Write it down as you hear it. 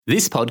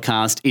This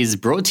podcast is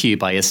brought to you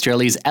by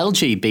Australia's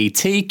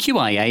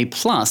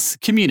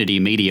LGBTQIA+ community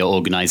media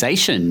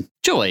organisation,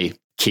 Joy.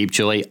 Keep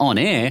Joy on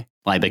air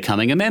by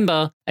becoming a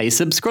member, a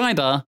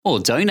subscriber, or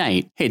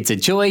donate. Head to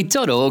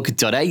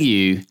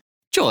joy.org.au.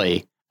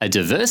 Joy, a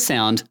diverse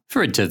sound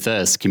for a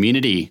diverse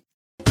community.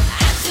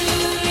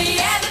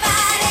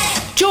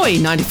 Joy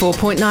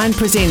 94.9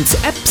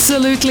 presents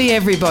Absolutely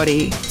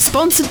Everybody.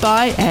 Sponsored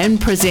by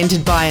and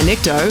presented by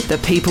Anecto, the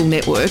People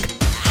Network.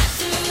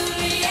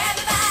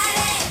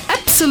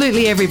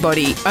 Absolutely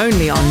Everybody,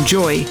 only on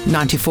Joy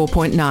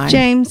 94.9.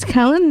 James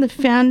Cullen, the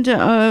founder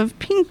of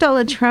Pink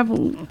Dollar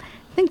Travel.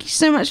 Thank you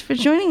so much for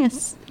joining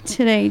us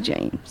today,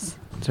 James.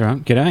 That's all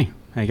right. G'day.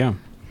 How you going?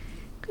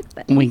 Good.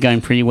 We're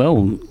going pretty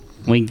well.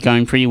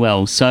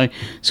 So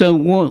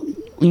what,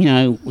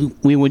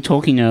 we were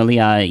talking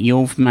earlier,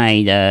 you've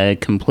made a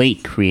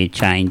complete career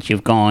change.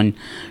 You've gone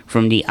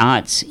from the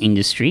arts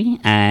industry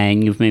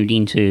and you've moved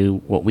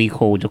into what we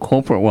call the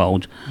corporate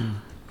world.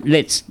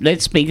 Let's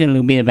speak a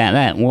little bit about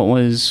that.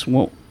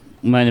 What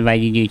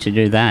motivated you to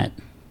do that?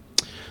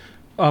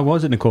 I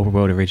was in the corporate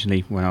world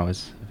originally when I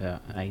was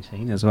about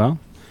 18 as well.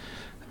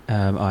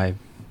 I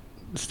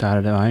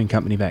started my own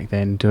company back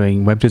then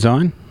doing web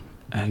design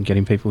and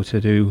getting people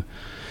to do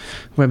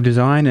web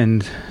design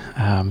and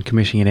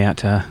commissioning it out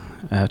to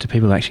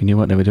people who actually knew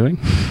what they were doing.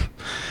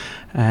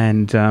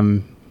 And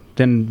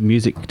then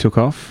music took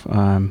off.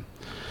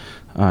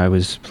 I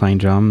was playing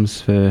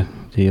drums for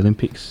the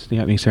Olympics, the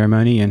opening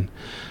ceremony, and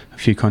a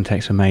few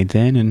contacts were made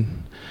then,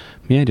 and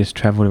just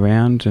travelled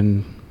around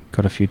and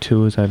got a few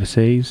tours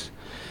overseas,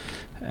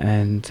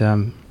 and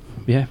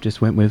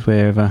just went with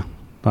wherever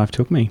life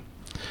took me.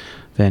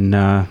 Then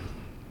I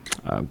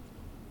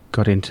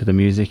got into the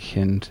music,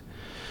 and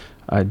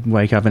I'd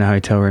wake up in a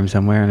hotel room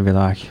somewhere and I'd be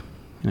like,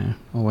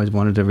 always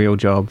wanted a real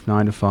job,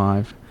 9 to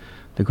 5,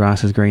 the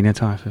grass is greener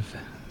type of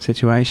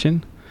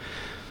situation,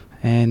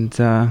 and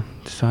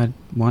decided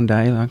one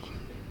day, like,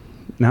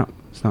 no,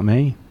 it's not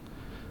me.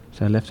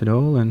 So I left it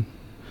all and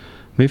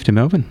moved to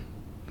Melbourne.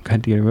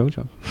 Had to get a real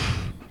job.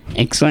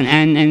 Excellent.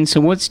 And so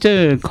what's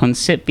the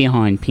concept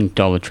behind Pink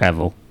Dollar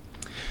Travel?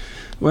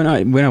 When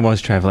I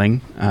was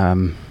travelling,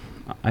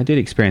 I did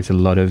experience a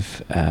lot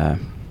of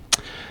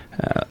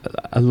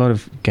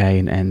gay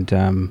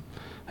and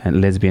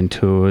lesbian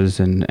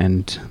tours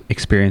and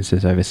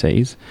experiences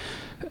overseas.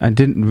 I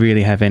didn't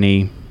really have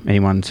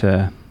anyone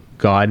to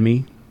guide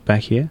me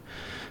back here,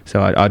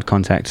 so I'd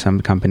contact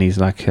some companies,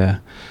 like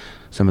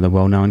some of the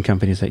well-known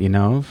companies that you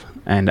know of,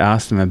 and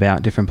ask them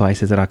about different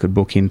places that I could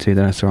book into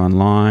that I saw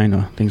online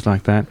or things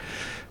like that,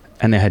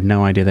 and they had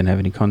no idea, they didn't have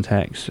any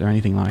contacts or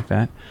anything like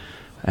that.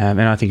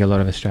 And I think a lot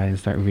of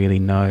Australians don't really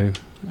know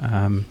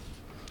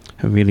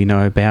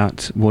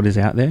about what is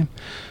out there.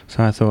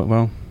 So I thought,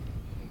 well,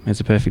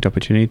 it's a perfect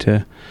opportunity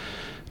to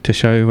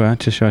show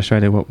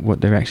Australia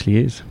what there actually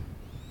is.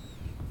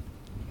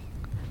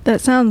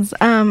 That sounds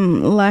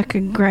like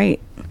a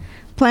great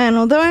plan,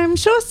 although I'm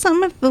sure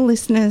some of the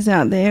listeners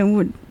out there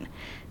would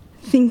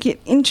think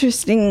it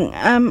interesting.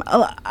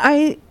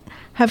 I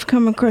have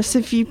come across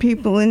a few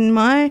people in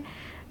my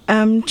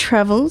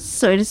travels,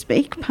 so to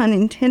speak, pun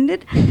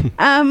intended,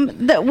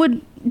 that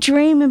would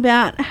dream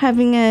about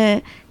having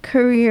a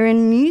career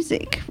in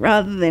music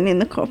rather than in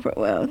the corporate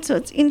world. So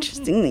it's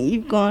interesting that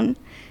you've gone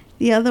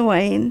the other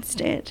way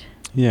instead.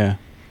 Yeah,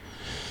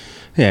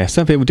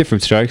 some people,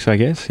 different strokes, I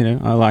guess.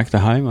 I like the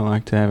home. I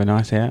like to have a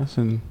nice house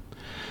and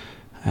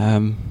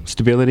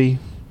stability.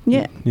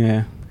 Yeah.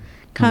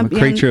 I'm a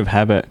creature of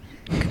habit.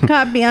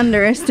 Can't be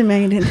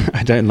underestimated.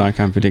 I don't like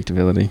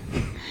unpredictability.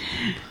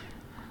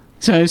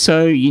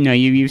 So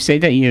you've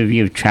said that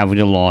you've travelled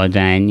a lot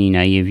and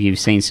you've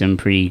seen some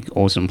pretty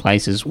awesome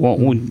places. What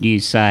would you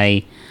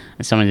say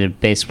are some of the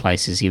best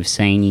places you've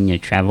seen in your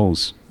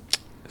travels?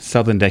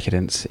 Southern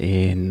Decadence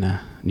in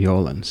New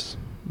Orleans.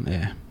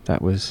 Yeah,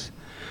 that was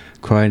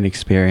quite an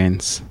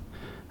experience.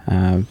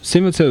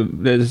 Similar to,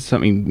 there's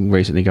something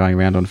recently going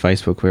around on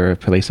Facebook where a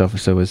police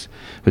officer was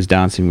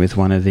dancing with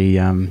one of the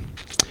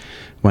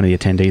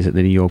attendees at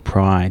the New York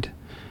Pride,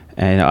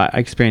 and I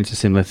experienced a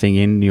similar thing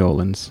in New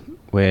Orleans,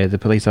 where the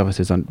police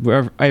officers on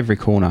every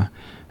corner,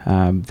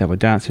 they were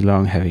dancing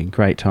along, having a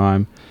great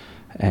time,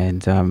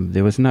 and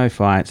there was no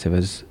fights. There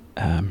was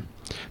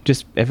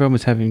just everyone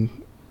was having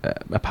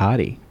a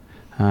party.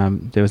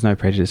 There was no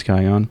prejudice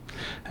going on,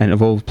 and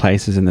of all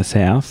places in the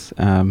South,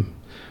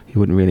 you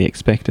wouldn't really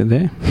expect it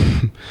there,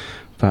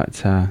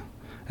 but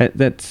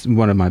that's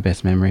one of my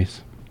best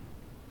memories.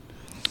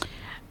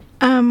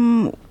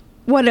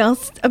 What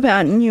else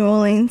about New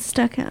Orleans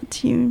stuck out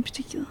to you in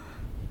particular?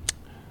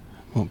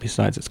 Well,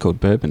 besides it's called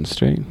Bourbon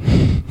Street.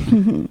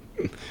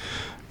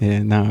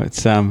 Yeah, no,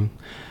 it's a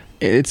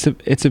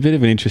bit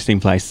of an interesting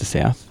place, the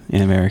South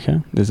in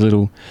America. There's a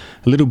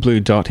little blue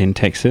dot in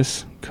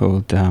Texas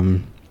called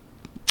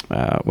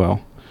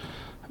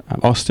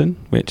Austin,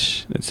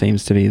 which it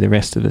seems to be the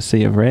rest of the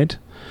Sea of Red,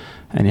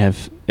 and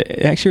it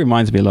actually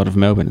reminds me a lot of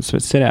Melbourne, so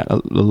it's set out a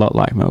lot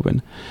like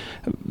Melbourne,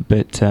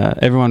 but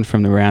everyone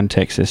from around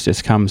Texas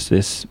just comes to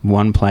this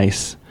one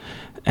place,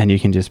 and you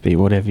can just be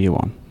whatever you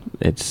want.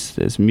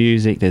 there's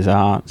music, there's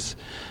arts,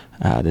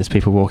 there's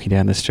people walking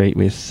down the street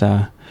with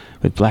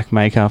black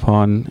makeup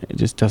on. It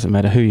just doesn't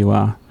matter who you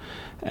are,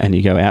 and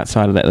you go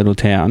outside of that little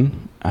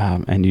town,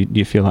 and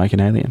you feel like an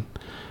alien.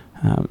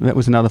 That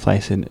was another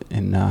place in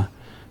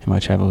my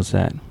travels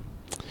that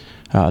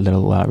I'll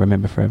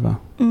remember forever.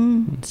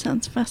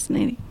 Sounds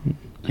fascinating.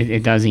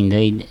 It does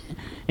indeed.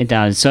 It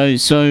does.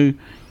 So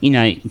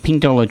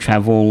Pink Dollar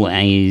Travel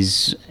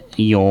is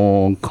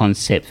your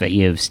concept that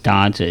you've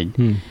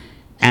started,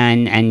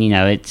 and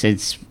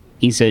it's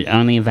is it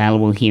only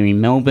available here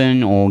in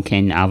Melbourne, or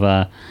can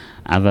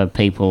other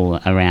people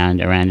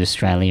around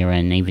Australia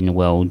and even the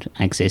world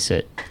access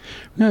it?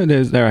 No,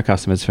 there are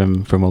customers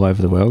from all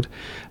over the world.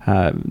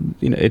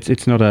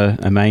 It's not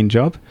a main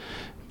job,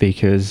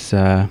 because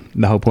the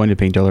whole point of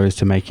Pink Dollar is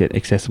to make it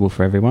accessible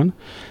for everyone.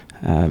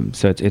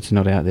 So it's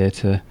not out there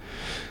to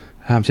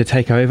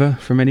take over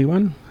from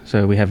anyone.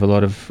 So we have a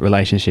lot of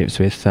relationships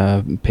with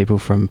people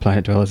from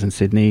Planet Dwellers in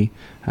Sydney,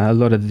 a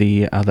lot of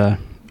the other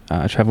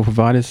travel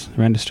providers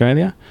around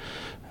Australia.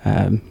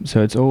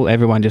 So it's all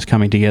everyone just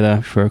coming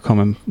together for a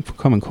common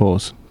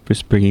cause,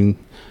 just bringing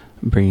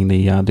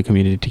the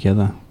community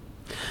together.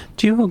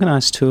 Do you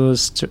organise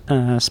tours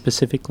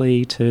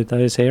specifically to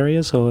those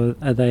areas, or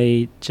are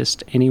they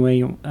just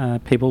anywhere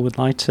people would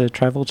like to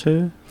travel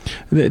to?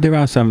 There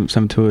are some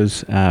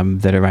tours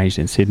that are arranged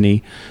in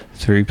Sydney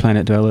through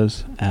Planet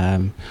Dwellers,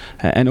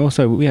 and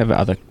also we have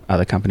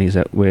other companies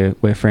that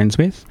we're friends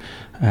with,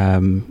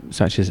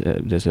 such as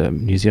there's a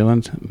New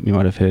Zealand. You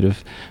might have heard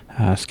of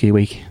Ski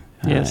Week.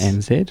 Yes.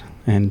 NZ,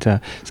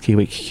 and Ski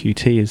Week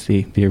QT is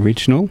the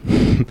original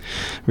and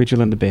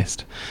the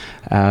best.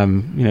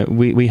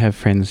 We have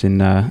friends in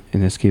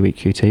the Ski Week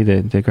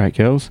QT. They're great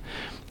girls,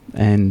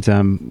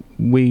 and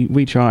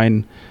we try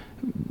and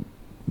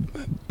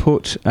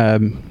put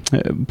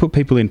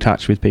people in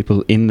touch with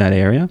people in that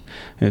area.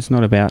 And it's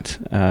not about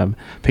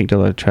Pink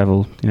Dollar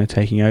Travel,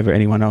 taking over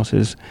anyone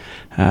else's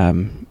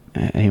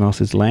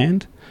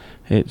land.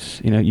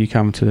 It's, you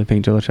come to the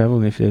Pink Dollar Travel,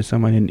 and if there's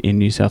someone in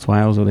New South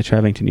Wales, or they're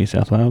travelling to New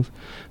South Wales,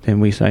 then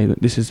we say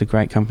that this is a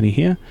great company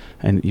here,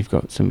 and you've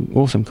got some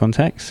awesome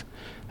contacts,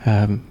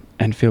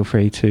 and feel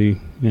free to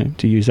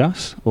use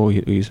us or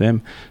use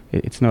them.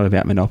 It's not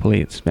about monopoly.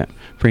 It's about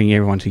bringing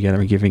everyone together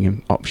and giving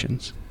them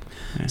options.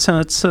 Yeah. So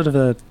it's sort of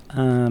a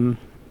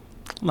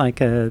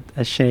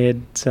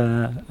shared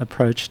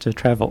approach to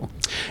travel.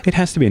 It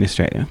has to be in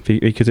Australia,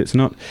 because it's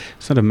not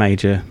a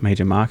major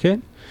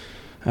market.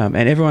 And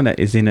everyone that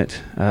is in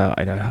it,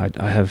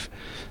 I have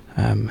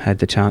had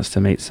the chance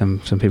to meet some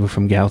people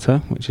from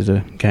GALTA, which is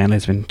a Gay and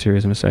Lesbian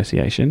Tourism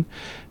Association,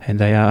 and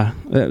they're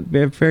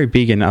very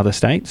big in other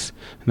states,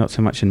 not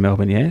so much in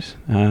Melbourne yet.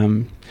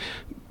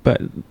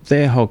 But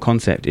their whole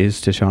concept is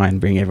to try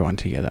and bring everyone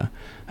together.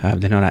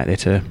 They're not out there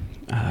to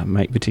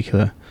make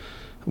particular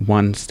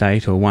one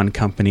state or one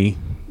company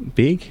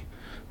big.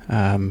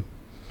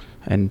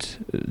 And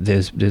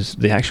there's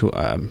the actual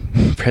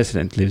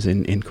president lives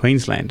in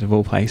Queensland, of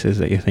all places,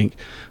 that you think,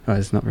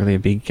 there's not really a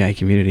big gay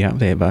community up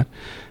there, but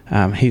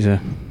he's an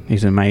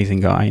amazing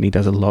guy, and he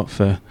does a lot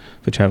for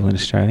travel in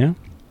Australia,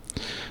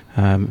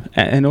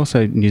 and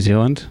also New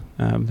Zealand.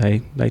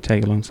 They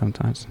tag along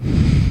sometimes.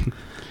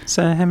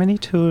 So how many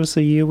tours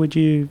a year would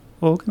you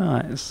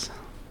organise?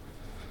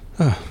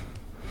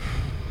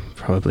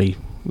 Probably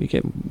we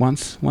get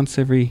once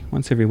every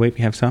week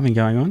we have something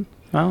going on.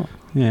 Oh,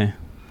 yeah.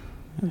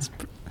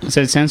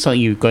 So it sounds like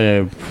you've got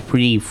a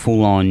pretty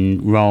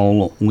full-on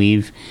role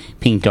with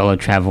Pink Dollar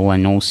Travel,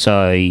 and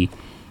also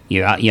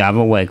your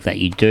other work that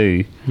you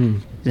do.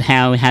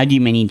 How do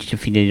you manage to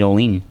fit it all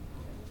in?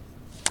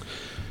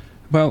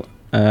 Well,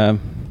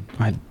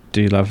 I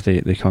do love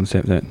the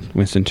concept that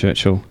Winston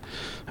Churchill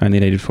only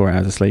needed 4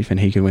 hours of sleep and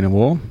he could win a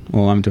war.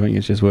 All I'm doing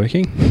is just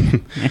working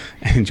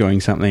and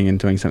enjoying something and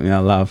doing something I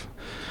love.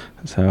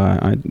 So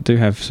I do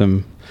have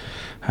some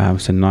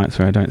nights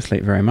where I don't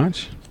sleep very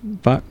much,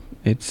 but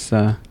it's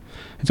all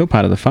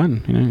part of the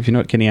fun. If you're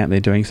not getting out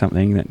there doing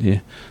something that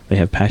they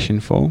have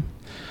passion for,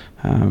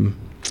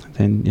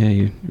 then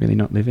you're really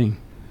not living.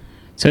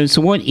 So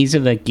what is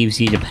it that gives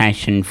you the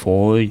passion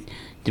for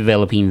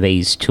developing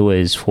these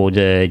tours for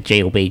the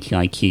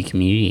GLBTIQ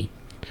community?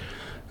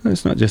 Well,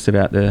 it's not just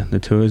about the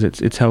tours.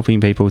 It's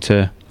helping people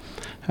to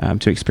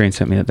experience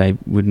something that they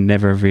would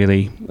never have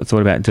really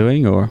thought about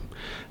doing, or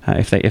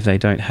if they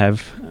don't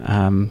have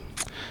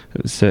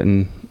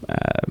certain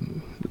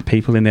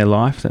people in their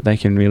life that they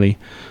can really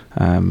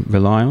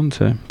rely on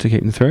to keep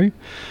them through,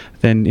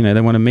 then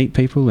they want to meet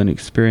people and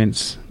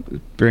experience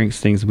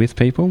things with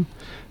people.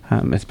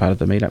 As part of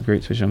the meetup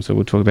groups, which I'm sure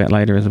we'll talk about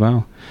later as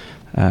well.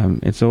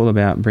 It's all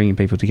about bringing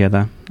people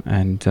together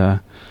and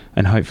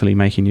hopefully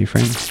making new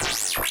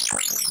friends.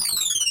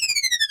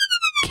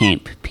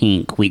 Camp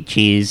Pink, which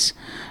is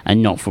a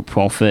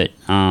not-for-profit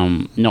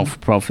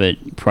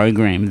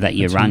program that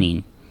you're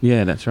running.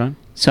 Yeah, that's right.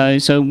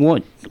 So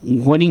what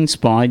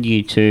inspired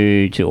you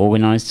to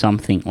organise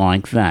something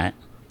like that?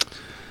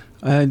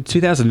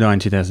 2009,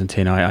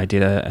 2010, I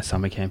did a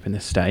summer camp in the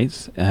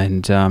States,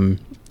 and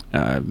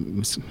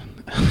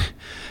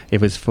it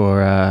was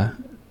for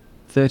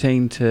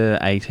 13 to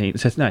 18,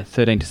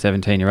 13 to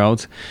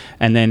 17-year-olds,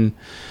 and then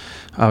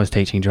I was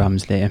teaching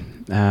drums there.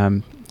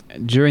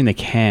 During the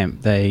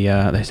camp, they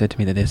said to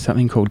me that there's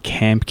something called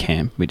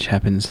camp, which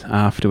happens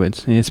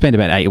afterwards. And I spent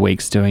about 8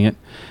 weeks doing it,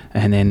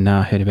 and then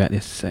heard about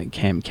this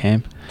camp,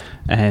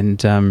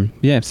 and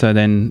so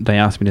then they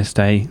asked me to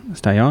stay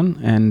on,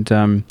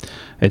 and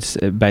it's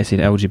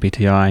basically an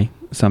LGBTI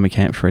summer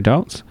camp for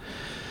adults.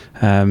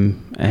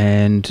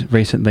 And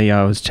recently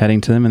I was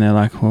chatting to them, and they're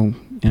like, well,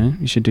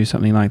 you should do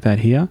something like that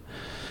here.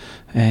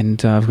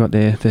 And I've got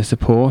their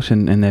support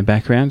and their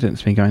background, and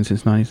it's been going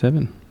since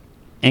 97.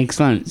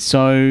 Excellent.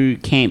 So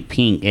Camp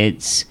Pink,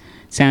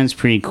 sounds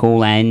pretty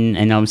cool,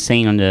 and I've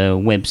seen on the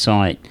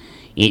website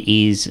it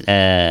is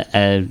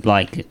a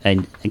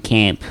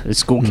camp, a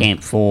school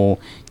camp for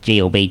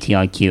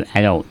GLBTIQ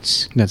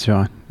adults. That's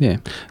right. Yeah.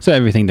 So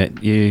everything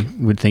that you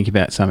would think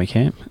about summer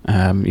camp,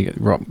 you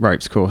got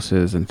ropes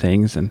courses and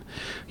things, and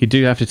you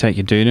do have to take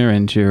your doona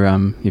and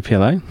your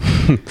pillow,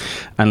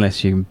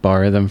 unless you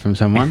borrow them from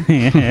someone.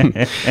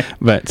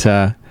 But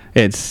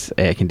it's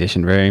air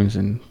conditioned rooms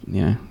and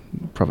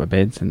proper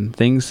beds and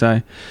things.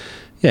 So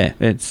yeah,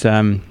 it's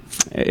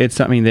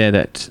something there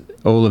that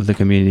all of the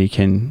community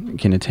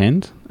can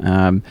attend.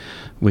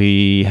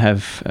 We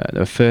have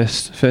the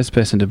first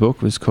person to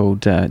book was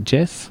called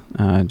Jess,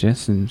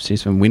 and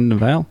she's from Wyndham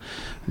Vale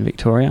in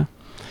Victoria.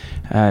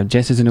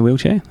 Jess is in a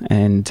wheelchair,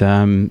 and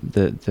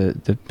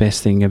the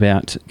best thing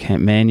about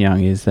Camp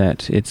Manyang is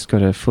that it's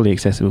got a fully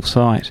accessible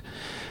site,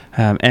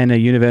 and a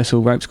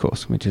universal ropes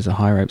course, which is a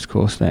high ropes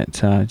course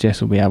that Jess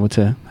will be able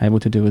to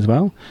do as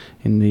well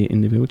in the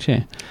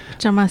wheelchair.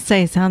 Which I must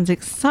say sounds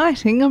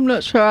exciting. I'm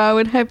not sure I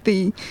would have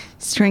the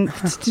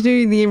strength to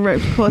do the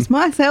ropes course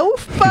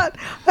myself, but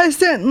I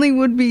certainly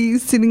would be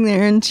sitting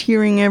there and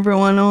cheering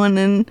everyone on.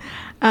 And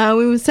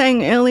we were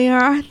saying earlier,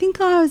 I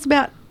think I was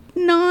about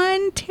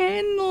 9,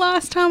 10 the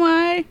last time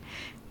I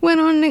went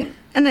on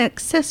an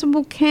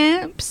accessible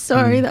camp.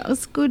 Sorry, that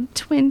was good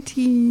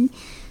 24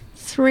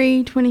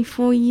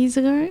 years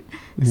ago.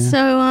 Yeah.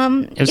 So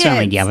It was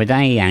only the other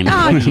day, Amy.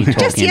 What are you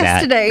talking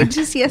about?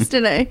 Just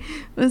yesterday.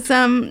 It was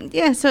so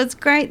it's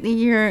great that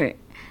you're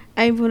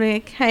able to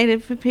cater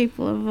for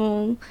people of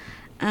all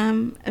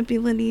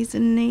abilities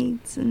and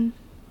needs, and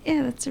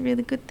that's a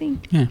really good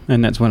thing. Yeah,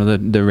 and that's one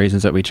of the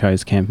reasons that we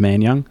chose Camp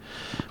Manyang.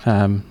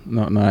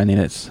 Not only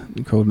that's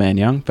called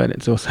Manyang, but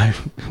it's also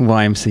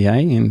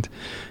YMCA, and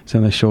it's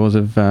on the shores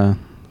of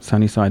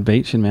Sunnyside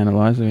Beach in Mount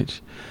Eliza,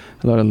 which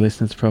a lot of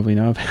listeners probably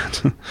know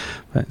about.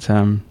 But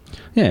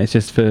it's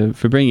just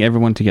for bringing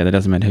everyone together. It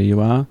doesn't matter who you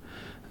are.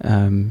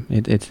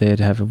 It's there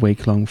to have a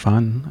week-long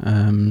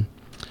fun,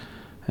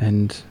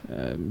 and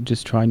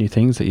just try new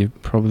things that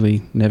you've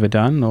probably never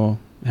done or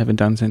haven't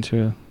done since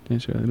you're a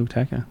little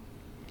tacker.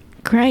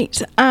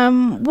 Great.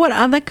 What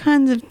other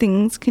kinds of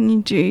things can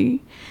you do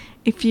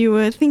if you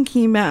were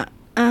thinking about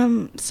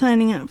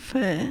signing up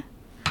for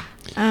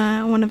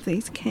one of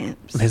these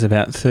camps? There's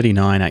about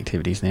 39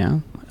 activities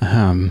now.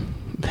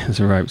 There's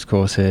ropes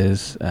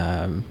courses,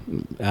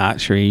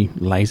 archery,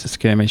 laser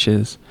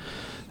skirmishes.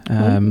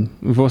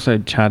 We've also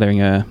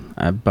chartering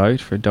a boat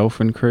for a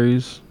dolphin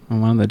cruise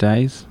on one of the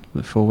days,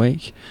 the full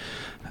week.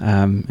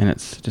 And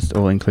it's just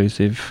all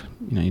inclusive.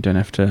 You don't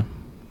have to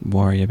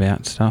worry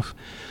about stuff.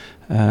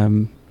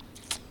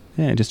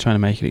 Just trying to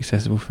make it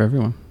accessible for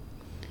everyone.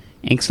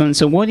 Excellent.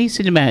 So what is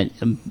it about,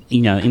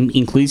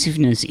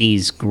 inclusiveness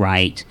is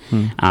great,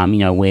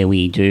 where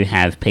we do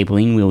have people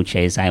in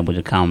wheelchairs able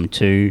to come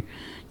to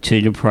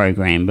the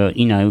program, but,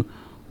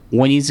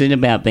 what is it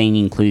about being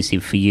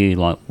inclusive for you?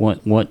 Like,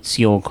 what's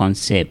your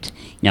concept?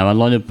 A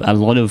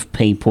lot of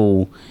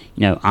people,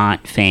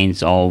 aren't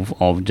fans of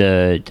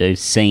the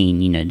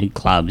scene, the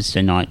clubs,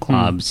 the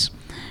nightclubs,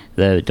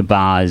 the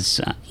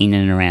bars in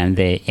and around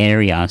their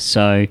area.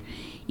 So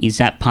is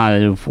that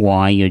part of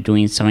why you're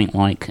doing something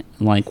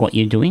like what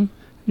you're doing?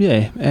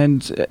 Yeah,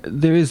 and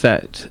there is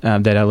that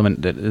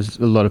element that there's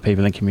a lot of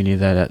people in the community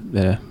that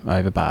are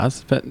over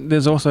bars, but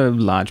there's also a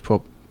large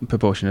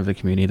proportion of the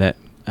community that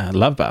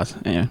love bars.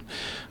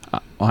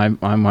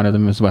 I'm one of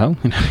them as well,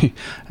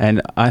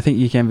 and I think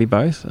you can be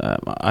both.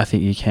 I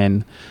think you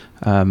can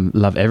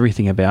love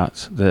everything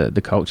about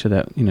the culture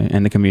that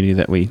and the community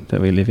that we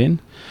live in.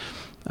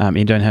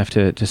 You don't have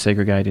to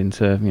segregate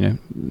into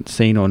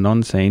seen or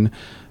non-seen.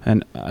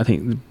 And I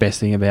think the best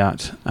thing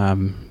about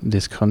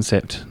this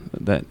concept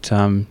that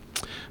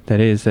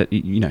is that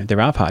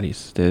there are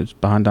parties. There's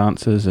barn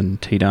dances and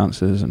tea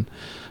dances and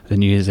the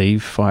New Year's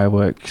Eve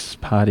fireworks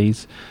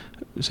parties.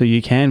 So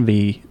you can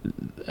be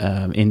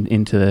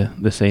into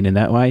the scene in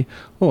that way,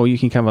 or you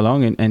can come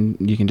along and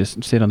you can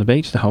just sit on the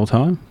beach the whole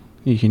time.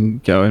 You can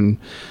go and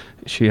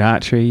shoot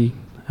archery,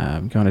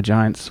 go on a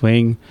giant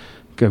swing,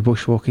 go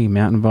bushwalking,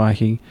 mountain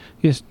biking.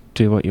 You just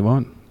do what you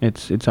want.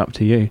 It's up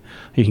to you.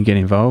 You can get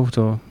involved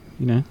or,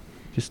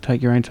 just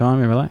take your own time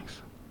and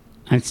relax.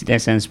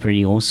 That sounds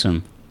pretty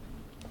awesome.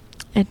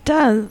 It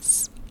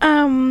does.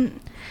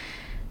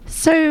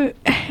 So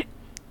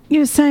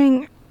you're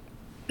saying,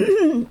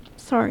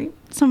 sorry,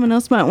 someone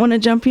else might want to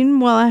jump in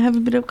while I have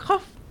a bit of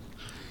cough.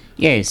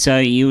 Yeah, so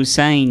you were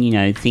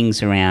saying,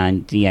 things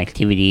around the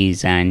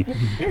activities and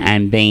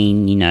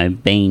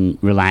being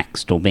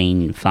relaxed or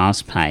being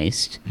fast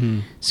paced.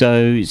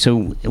 So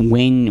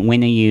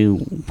when are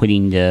you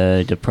putting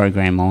the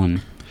program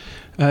on?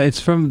 It's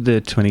from the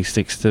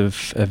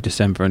 26th of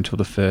December until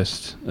the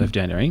 1st of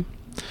January.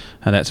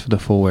 That's for the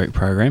 4-week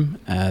program.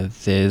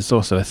 There's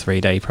also a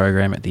 3-day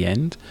program at the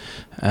end.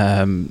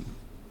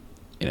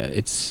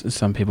 It's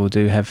some people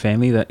do have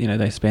family that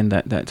they spend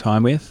that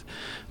time with,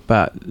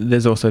 but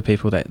there's also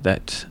people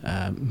that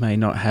may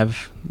not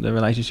have the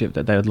relationship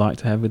that they would like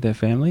to have with their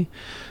family.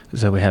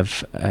 So we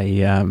have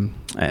an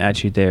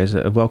attitude there is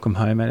a welcome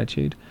home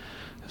attitude.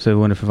 So we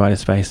want to provide a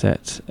space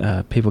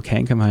that people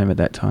can come home at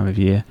that time of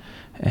year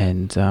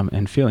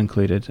and feel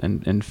included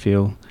and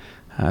feel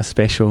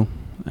special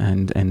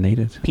and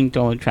needed. Pink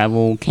Dollar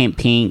Travel, Camp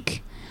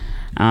Pink,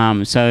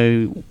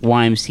 so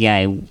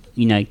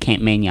YMCA,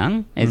 Camp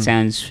Manyang. It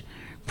sounds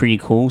pretty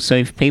cool. So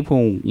if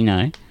people,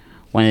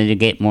 wanted to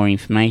get more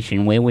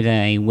information, where would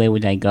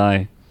they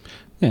go?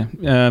 Yeah,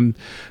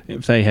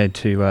 if they head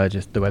to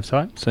just the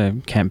website, so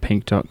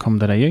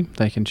camppink.com.au,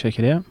 they can check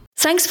it out.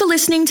 Thanks for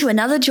listening to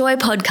another Joy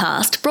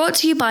podcast brought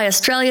to you by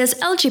Australia's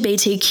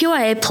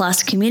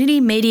LGBTQIA+ community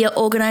media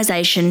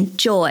organisation,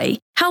 Joy.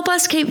 Help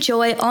us keep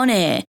Joy on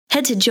air.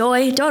 Head to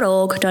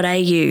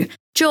joy.org.au.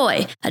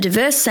 Joy, a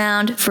diverse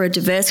sound for a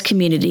diverse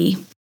community.